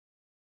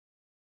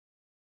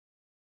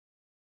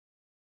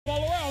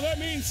Now that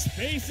means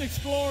Space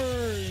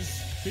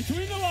Explorers.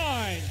 Between the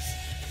lines.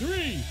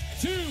 3,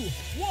 2,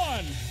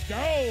 1,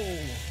 go!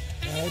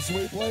 As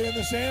we play in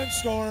the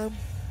sandstorm,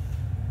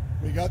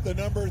 we got the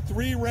number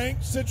 3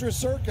 ranked Citrus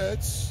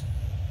Circuits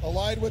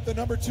allied with the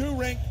number 2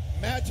 ranked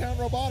Madtown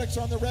Robotics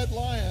on the Red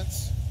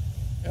Lions.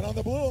 And on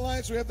the Blue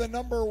Alliance, we have the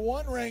number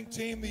 1 ranked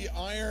team, the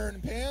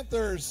Iron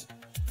Panthers.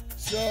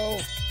 So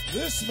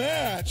this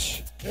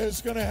match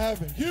is going to have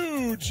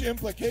huge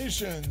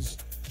implications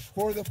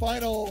for the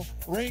final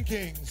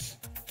rankings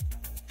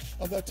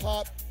of the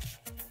top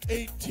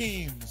 8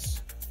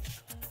 teams.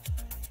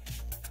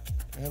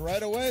 And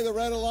right away, the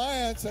Red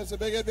Alliance has a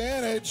big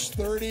advantage,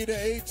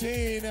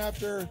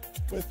 30-18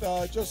 with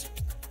just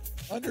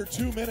under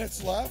 2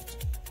 minutes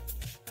left.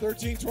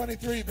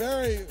 13-23,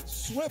 very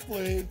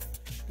swiftly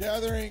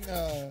gathering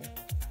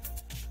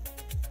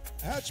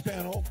hatch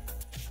panel.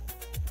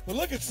 But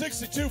look at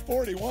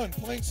 62-41,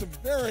 playing some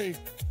very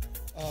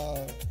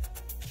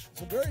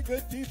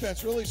good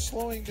defense, really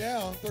slowing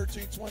down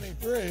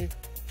 13-23.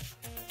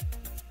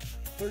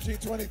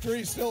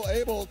 13-23 still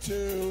able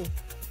to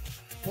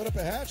put up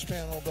a hatch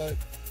panel, but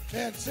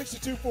man,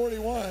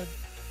 62-41,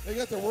 they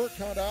got their work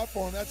cut out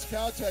for them. That's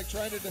Caltech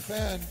trying to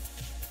defend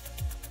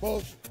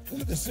both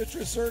the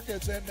Citrus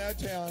Circuits and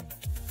Madtown.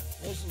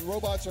 Those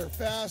robots are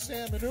fast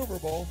and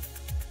maneuverable.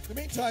 In the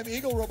meantime,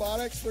 Eagle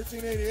Robotics,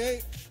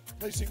 1388,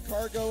 placing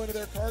cargo into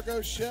their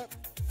cargo ship.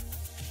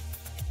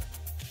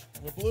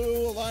 The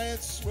Blue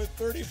Alliance with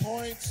 30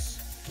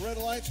 points, the Red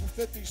Alliance with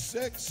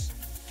 56.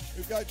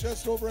 We've got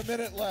just over a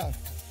minute left.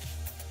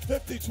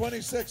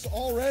 50-26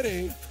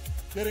 already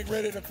getting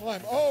ready to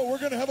climb. Oh, we're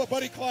going to have a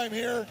buddy climb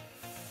here.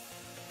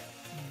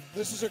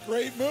 This is a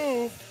great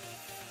move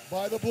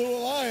by the Blue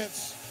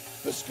Alliance.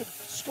 This could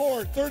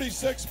score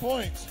 36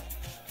 points.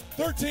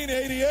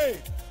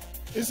 1388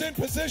 is in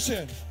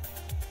position.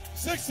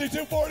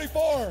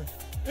 62-44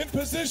 in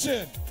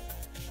position.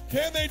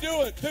 Can they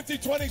do it?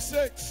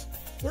 50-26.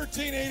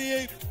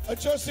 1388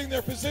 adjusting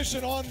their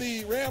position on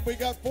the ramp. We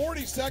got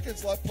 40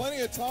 seconds left,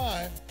 plenty of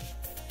time.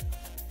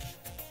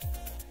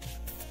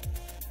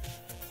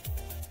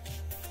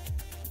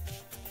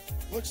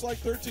 Looks like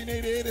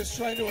 1388 is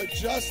trying to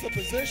adjust the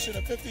position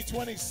at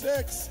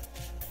 50-26.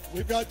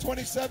 We've got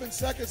 27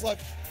 seconds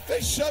left.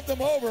 They shoved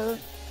them over.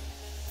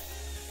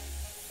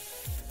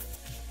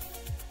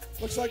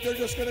 Looks like they're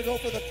just going to go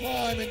for the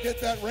climb and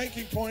get that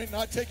ranking point,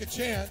 not take a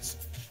chance.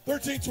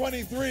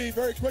 13-23,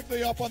 very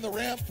quickly up on the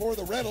ramp for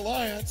the Red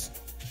Alliance,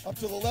 up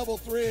to the level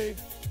 3.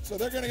 So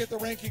they're going to get the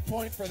ranking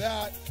point for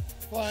that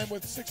climb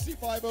with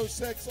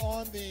 65.06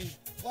 on the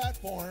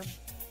platform.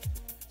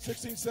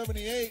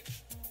 1678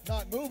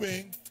 not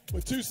moving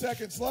with 2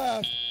 seconds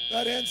left.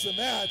 That ends the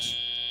match.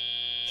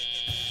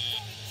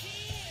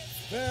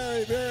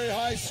 Very, very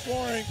high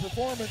scoring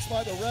performance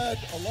by the Red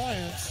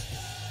Alliance.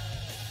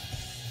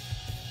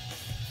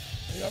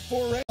 We got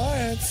 4 Red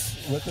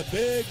Alliance with the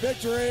big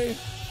victory.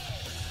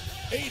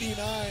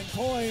 89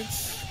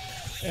 points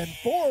and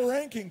 4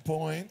 ranking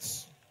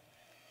points.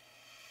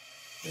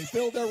 They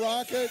built their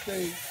rocket,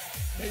 they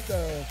made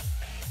the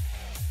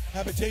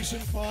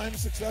habitation climb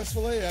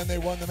successfully, and they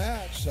won the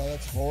match. So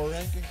that's 4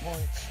 ranking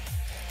points.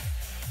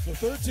 So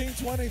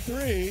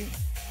 13-23.